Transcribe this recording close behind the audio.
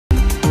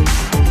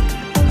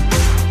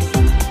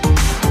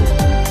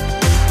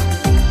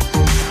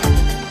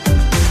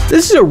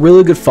This is a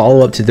really good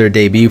follow-up to their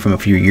debut from a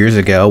few years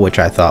ago, which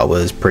I thought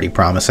was pretty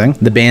promising.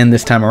 The band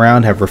this time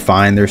around have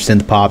refined their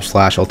synth pop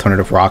 /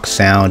 alternative rock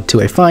sound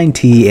to a fine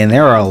tee, and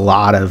there are a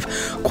lot of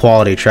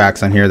quality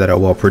tracks on here that are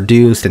well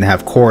produced and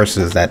have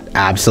choruses that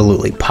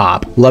absolutely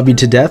pop. Love You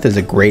to Death is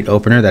a great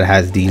opener that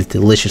has these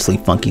deliciously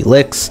funky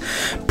licks.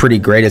 Pretty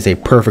Great is a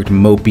perfect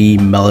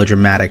mopey,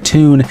 melodramatic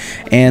tune,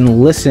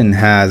 and Listen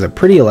has a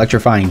pretty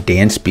electrifying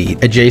dance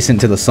beat adjacent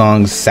to the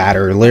song's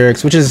sadder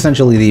lyrics, which is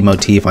essentially the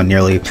motif on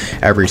nearly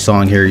every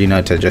song here, you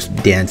know, to just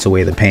dance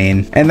away the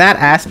pain. And that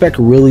aspect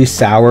really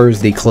sours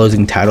the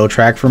closing title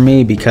track for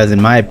me, because in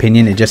my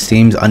opinion it just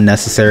seems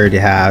unnecessary to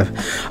have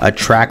a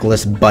track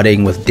list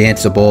budding with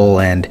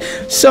danceable and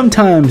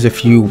sometimes a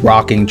few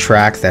rocking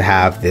tracks that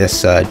have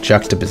this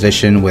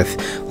juxtaposition with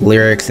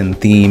lyrics and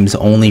themes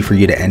only for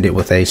you to end it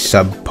with a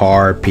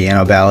subpar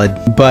piano ballad.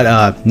 But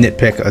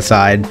nitpick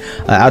aside,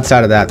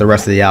 outside of that, the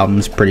rest of the album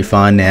is pretty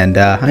fun, and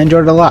I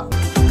enjoyed it a lot.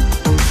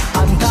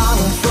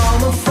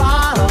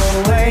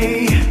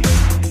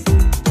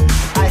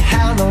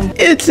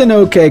 It's an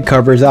okay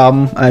covers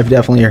album. I've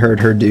definitely heard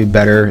her do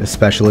better,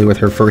 especially with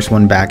her first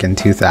one back in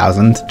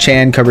 2000.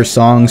 Chan covers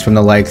songs from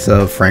the likes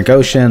of Frank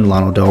Ocean,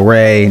 Lana Del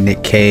Rey,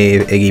 Nick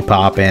Cave, Iggy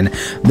Pop, and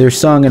they're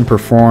sung and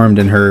performed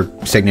in her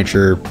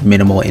signature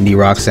minimal indie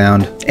rock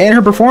sound. And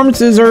her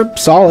performances are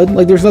solid.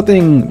 Like, there's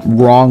nothing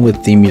wrong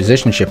with the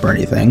musicianship or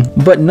anything.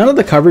 But none of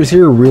the covers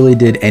here really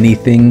did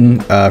anything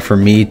for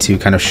me to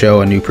kind of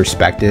show a new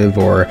perspective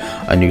or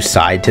a new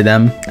side to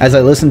them. As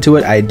I listened to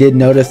it, I did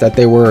notice that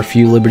there were a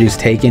few liberties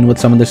taken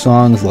with some of the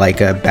songs, like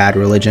Bad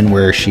Religion,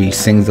 where she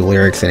sings the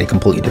lyrics in a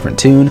completely different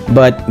tune,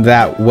 but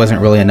that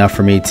wasn't really enough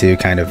for me to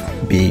kind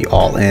of be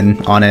all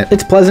in on it.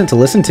 It's pleasant to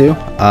listen to,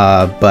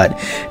 but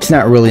it's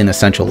not really an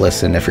essential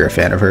listen if you're a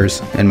fan of hers,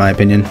 in my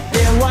opinion.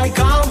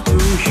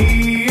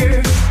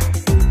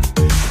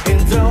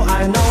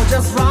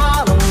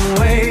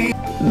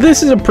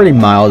 This is a pretty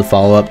mild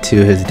follow-up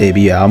to his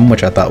debut album,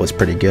 which I thought was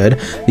pretty good.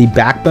 The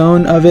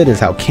backbone of it is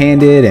how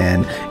candid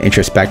and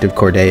introspective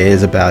Cordae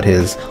is about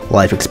his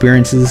life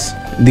experiences.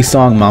 The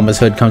song Mama's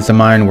Hood comes to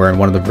mind, where in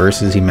one of the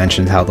verses he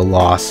mentions how the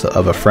loss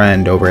of a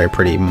friend over a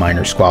pretty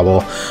minor squabble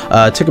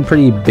took a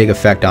pretty big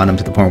effect on him,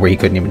 to the point where he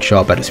couldn't even show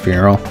up at his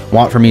funeral.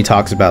 Want For Me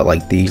talks about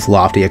like these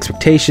lofty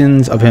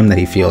expectations of him that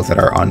he feels that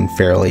are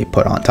unfairly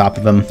put on top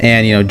of him.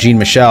 And, you know, Jean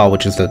Michel,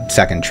 which is the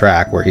second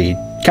track, where he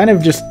kind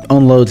of just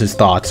unloads his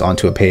thoughts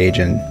onto a page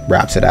and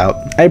raps it out.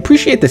 I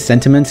appreciate the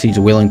sentiments he's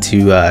willing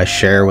to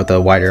share with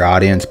a wider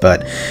audience,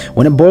 but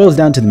when it boils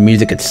down to the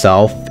music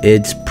itself,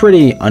 it's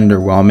pretty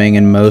underwhelming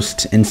in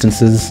most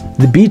instances.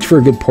 The beats for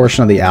a good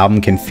portion of the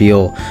album can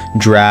feel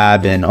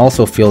drab and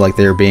also feel like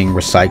they're being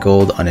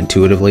recycled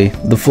unintuitively.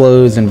 The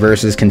flows and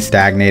verses can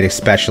stagnate,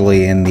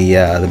 especially in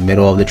the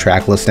middle of the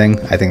track listing.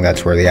 I think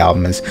that's where the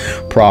album is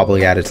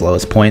probably at its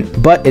lowest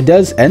point. But it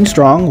does end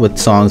strong with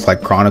songs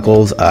like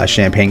Chronicles,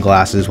 Champagne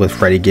Glass with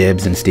Freddie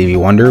Gibbs and Stevie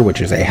Wonder,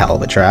 which is a hell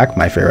of a track,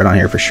 my favorite on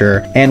here for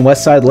sure, and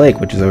West Side Lake,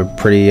 which is a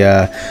pretty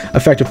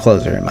effective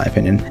closer in my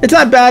opinion. It's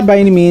not bad by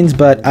any means,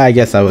 but I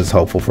guess I was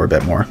hopeful for a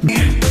bit more.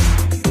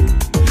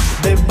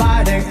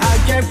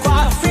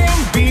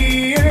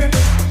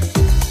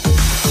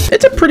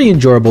 It's a pretty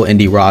enjoyable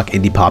indie rock,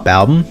 indie pop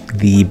album.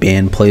 The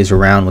band plays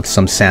around with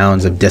some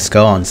sounds of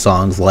disco on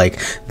songs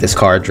like This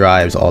Car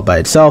Drives all by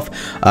itself.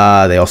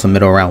 They also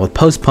middle around with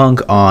post-punk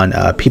on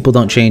People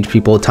Don't Change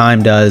People,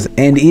 Time Does,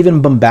 and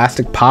even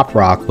bombastic pop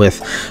rock with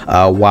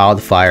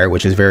Wildfire,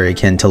 which is very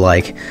akin to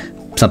like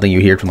something you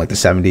hear from like the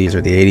 70s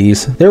or the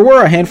 80s. There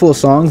were a handful of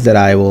songs that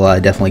I will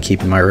definitely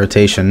keep in my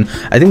rotation.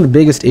 I think the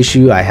biggest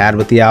issue I had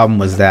with the album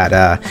was that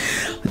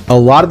a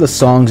lot of the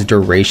songs'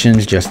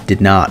 durations just did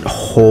not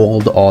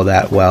hold all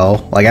that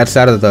well. Like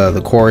outside of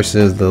the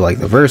choruses,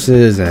 the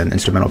verses and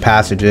instrumental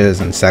passages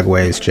and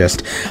segues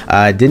just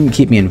didn't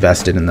keep me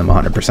invested in them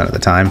 100% of the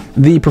time.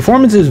 The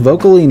performances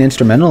vocally and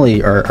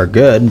instrumentally are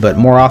good, but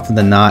more often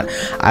than not,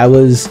 I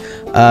was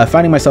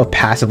finding myself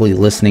passively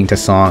listening to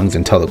songs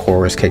until the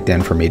chorus kicked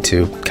in for me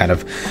to kind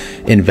of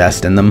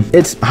invest in them.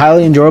 It's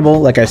highly enjoyable,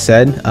 like I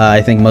said.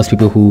 I think most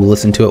people who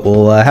listen to it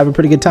will have a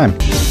pretty good time.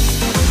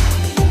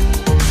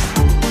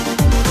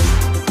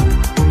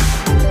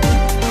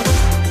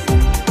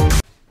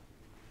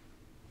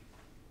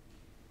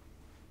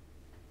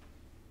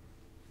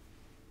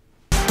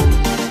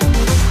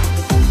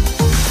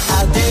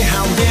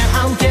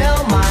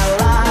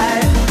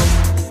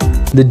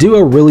 The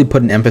duo really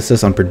put an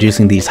emphasis on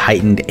producing these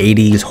heightened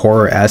 80s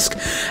horror-esque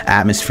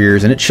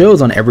atmospheres, and it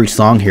shows on every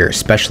song here,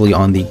 especially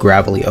on the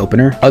gravelly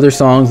opener. Other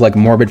songs like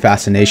Morbid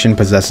Fascination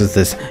possesses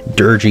this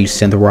dirgy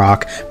synth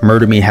rock,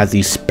 Murder Me has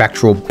these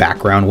spectral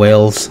background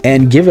wails,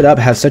 and Give It Up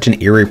has such an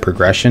eerie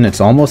progression,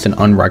 it's almost an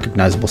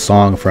unrecognizable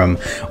song from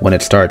when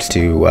it starts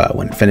to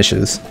when it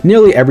finishes.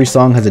 Nearly every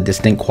song has a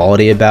distinct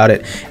quality about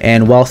it,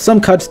 and while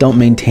some cuts don't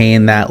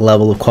maintain that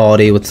level of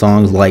quality, with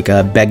songs like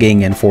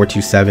Begging and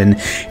 427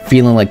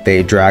 feeling like they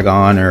they drag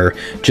on or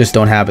just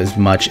don't have as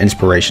much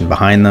inspiration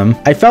behind them.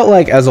 I felt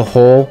like as a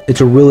whole,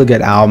 it's a really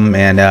good album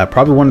and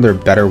probably one of their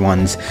better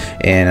ones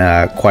in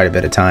quite a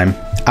bit of time.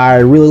 I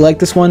really like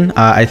this one.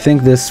 I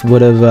think this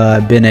would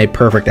have been a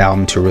perfect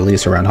album to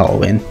release around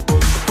Halloween.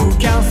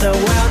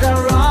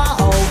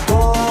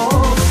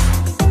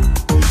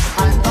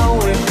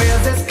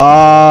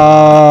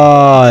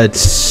 Oh, it's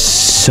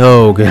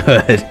so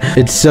good.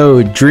 It's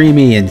so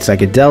dreamy and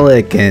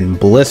psychedelic and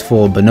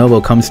blissful.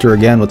 Bonobo comes through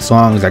again with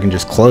songs I can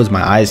just close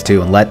my eyes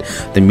to and let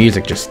the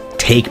music just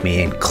take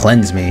me and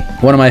cleanse me.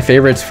 One of my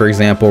favorites, for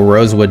example,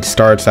 Rosewood,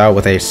 starts out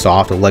with a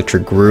soft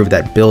electric groove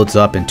that builds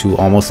up into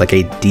almost like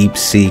a deep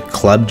sea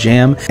club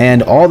jam,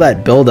 and all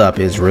that buildup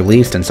is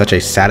released in such a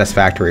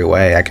satisfactory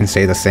way. I can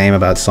say the same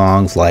about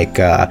songs like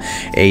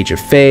Age of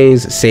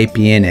Phase,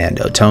 Sapien, and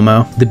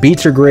Otomo. The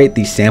beats are great,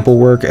 the sample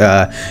work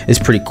is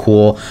pretty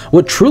cool.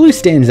 What truly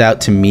stands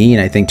out to me,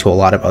 and I think to a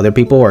lot of other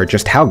people, are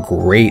just how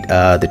great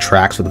the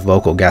tracks with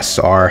vocal guests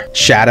are.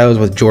 Shadows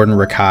with Jordan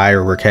Rakai,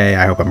 or Rakai,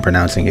 I hope I'm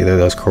pronouncing either of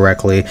those correctly,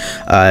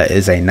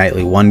 is a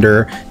nightly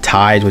wonder.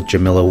 Tides with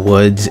Jamila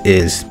Woods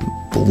is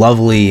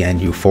lovely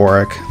and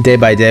euphoric. Day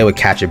by Day with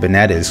Katja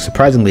Bennett is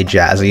surprisingly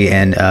jazzy,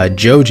 and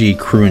Joji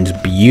croons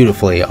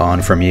beautifully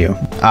on From You.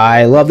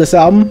 I love this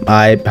album.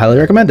 I highly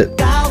recommend it.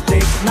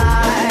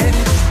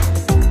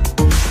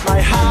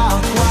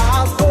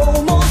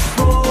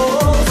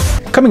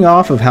 Coming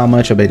off of how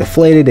much of a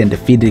deflated and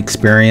defeated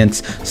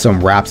experience some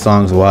rap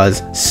songs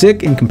was,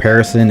 Sick in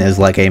comparison is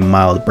like a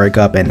mild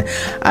breakup, and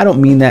I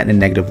don't mean that in a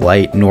negative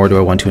light, nor do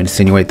I want to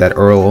insinuate that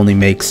Earl only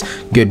makes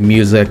good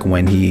music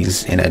when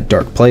he's in a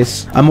dark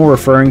place. I'm more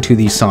referring to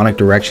the sonic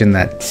direction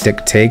that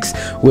Sick takes,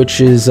 which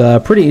is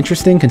pretty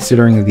interesting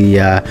considering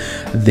the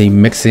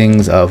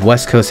mixings of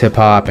West Coast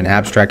hip-hop and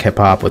abstract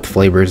hip-hop with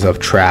flavors of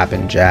trap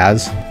and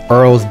jazz.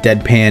 Earl's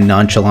deadpan,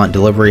 nonchalant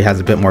delivery has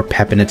a bit more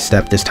pep in its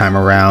step this time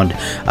around.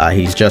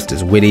 He's just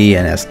as witty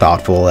and as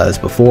thoughtful as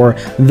before.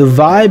 The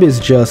vibe is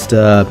just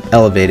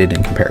elevated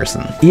in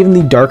comparison. Even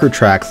the darker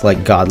tracks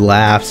like God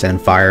Laughs and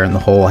Fire in the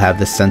Hole have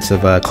this sense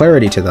of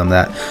clarity to them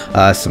that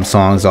some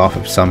songs off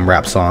of some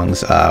rap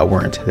songs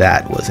weren't.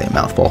 That was a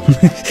mouthful.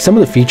 Some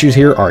of the features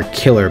here are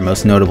killer,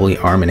 most notably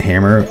Arm &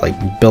 Hammer.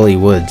 Like, Billy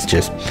Woods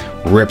just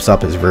rips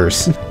up his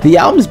verse. The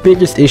album's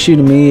biggest issue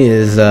to me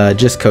is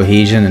just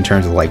cohesion in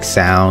terms of like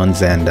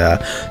sounds and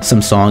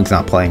some songs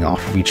not playing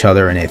off of each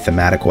other in a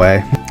thematic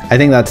way. I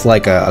think that's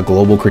like a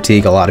global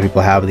critique a lot of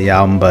people have of the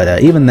album,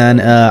 but even then,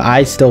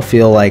 I still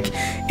feel like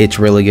it's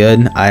really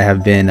good. I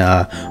have been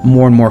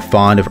more and more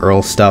fond of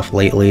Earl's stuff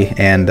lately,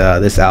 and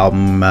this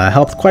album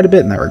helped quite a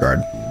bit in that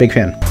regard. Big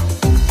fan.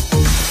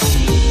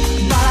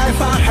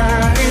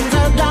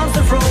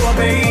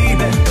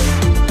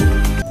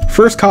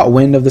 First caught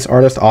wind of this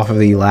artist off of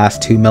the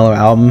last two Mellow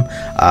album.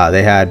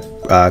 They had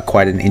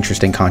quite an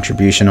interesting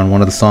contribution on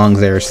one of the songs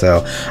there,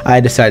 so I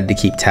decided to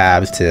keep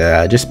tabs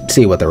to just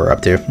see what they were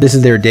up to. This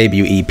is their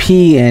debut EP,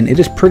 and it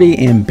is pretty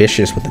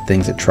ambitious with the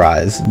things it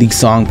tries. The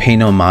song Pay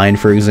No Mind,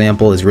 for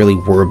example, is really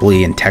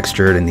warbly and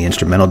textured in the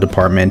instrumental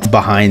department.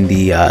 Behind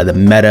the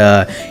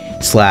meta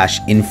 /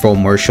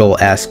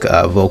 infomercial-esque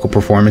vocal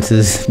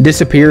performances.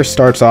 Disappear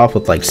starts off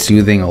with like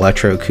soothing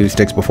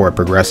electroacoustics before it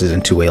progresses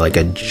into a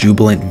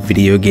jubilant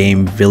video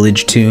game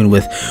village tune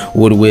with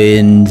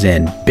woodwinds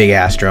and big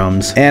ass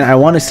drums. And I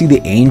Want to See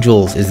the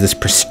Angels is this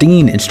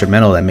pristine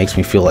instrumental that makes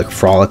me feel like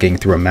frolicking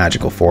through a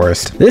magical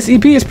forest. This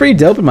EP is pretty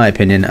dope in my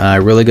opinion. A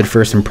really good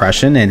first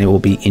impression, and it will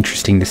be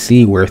interesting to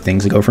see where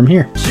things go from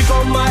here.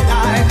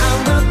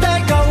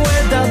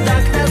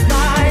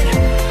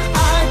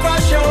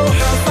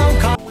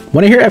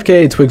 When I hear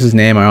FKA Twigs'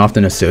 name, I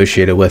often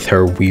associate it with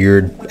her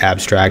weird,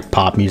 abstract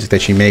pop music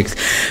that she makes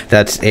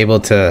that's able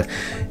to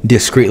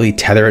discreetly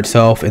tether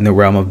itself in the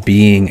realm of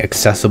being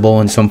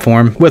accessible in some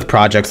form, with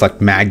projects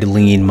like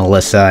Magdalene,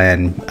 Melissa,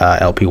 and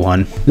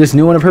LP1. This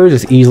new one of hers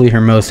is easily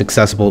her most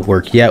accessible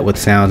work yet, with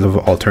sounds of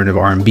alternative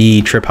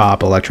R&B,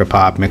 trip-hop,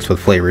 electropop, mixed with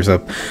flavors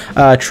of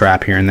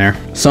trap here and there.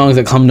 Songs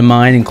that come to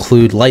mind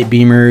include Light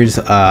Beamers,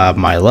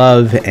 My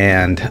Love,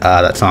 and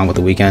that song with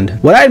The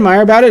Weeknd. What I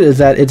admire about it is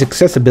that its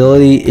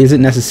accessibility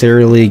isn't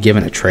necessarily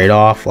given a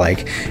trade-off.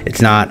 Like,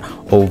 it's not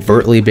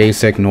overtly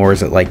basic, nor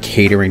is it like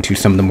catering to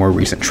some of the more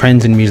recent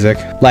trends in music.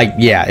 Like,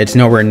 yeah, it's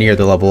nowhere near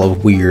the level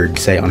of weird,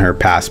 say, on her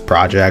past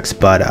projects,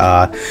 but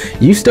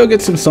you still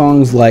get some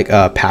songs like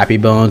Pappy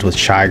Bones with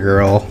Shy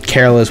Girl,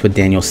 Careless with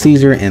Daniel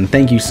Caesar, and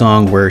Thank You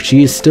Song, where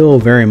she is still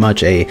very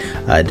much a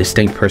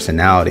distinct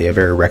personality, a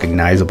very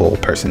recognizable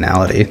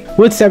personality.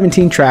 With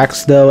 17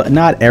 tracks though,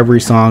 not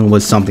every song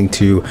was something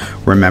to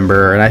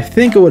remember, and I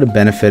think it would have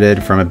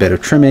benefited from a bit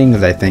of trimming,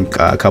 as I think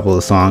a couple of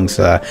the songs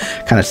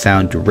kind of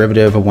sound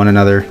derivative of one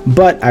another.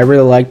 But I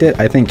really liked it.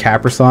 I think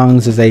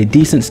CAPRISONGS is a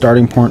decent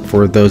starting point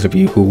for those of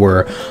you who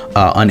were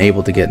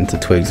unable to get into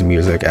Twigs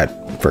music at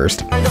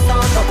first.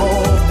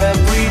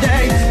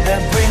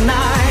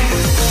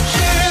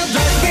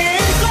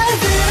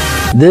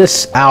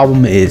 This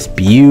album is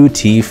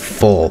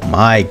beautiful,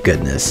 my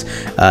goodness.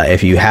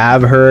 If you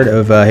have heard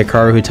of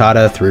Hikaru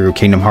Utada through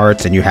Kingdom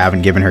Hearts and you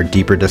haven't given her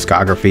deeper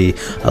discography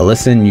a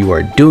listen, you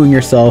are doing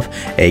yourself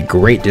a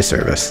great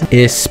disservice,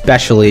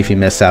 especially if you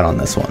miss out on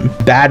this one.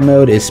 Bad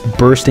Mode is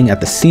bursting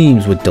at the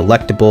seams with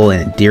delectable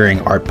and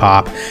endearing art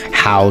pop,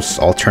 house,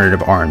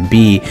 alternative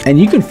R&B, and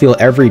you can feel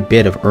every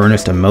bit of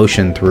earnest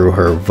emotion through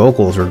her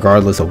vocals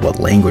regardless of what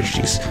language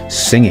she's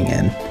singing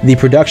in. The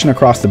production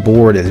across the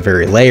board is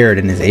very layered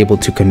and is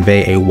able to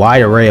convey a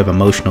wide array of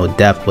emotional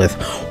depth with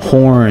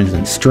horns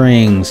and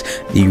strings.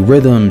 The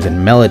rhythms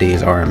and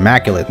melodies are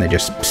immaculate and they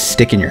just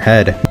stick in your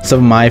head. Some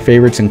of my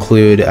favorites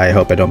include, I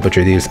hope I don't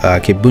butcher these,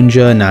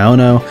 Kibunja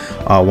Naono,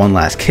 One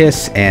Last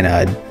Kiss,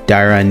 and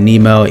Daira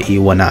Nemo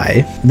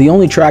Iwanai. The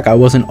only track I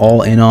wasn't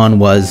all in on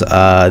was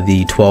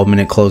the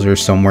 12-minute closer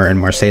Somewhere in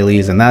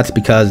Marseilles, and that's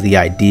because the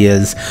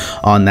ideas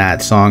on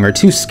that song are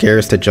too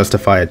scarce to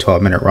justify a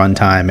 12-minute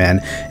runtime, and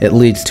it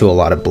leads to a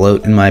lot of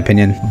bloat in my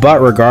opinion.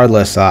 But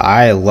regardless,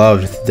 I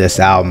loved this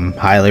album,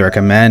 highly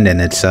recommend, and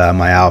it's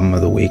my album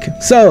of the week.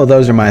 So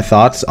those are my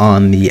thoughts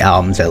on the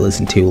albums I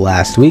listened to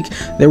last week.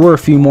 There were a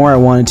few more I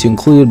wanted to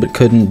include but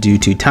couldn't due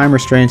to time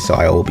restraints, so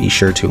I will be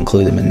sure to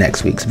include them in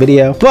next week's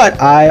video.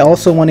 But I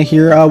also want to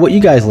hear what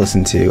you guys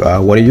listen to.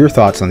 What are your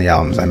thoughts on the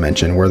albums I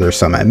mentioned? Were there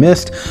some I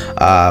missed?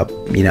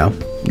 You know,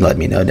 let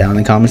me know down in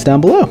the comments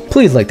down below.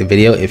 Please like the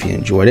video if you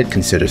enjoyed it,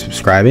 consider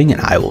subscribing, and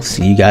I will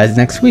see you guys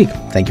next week.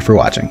 Thank you for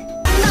watching.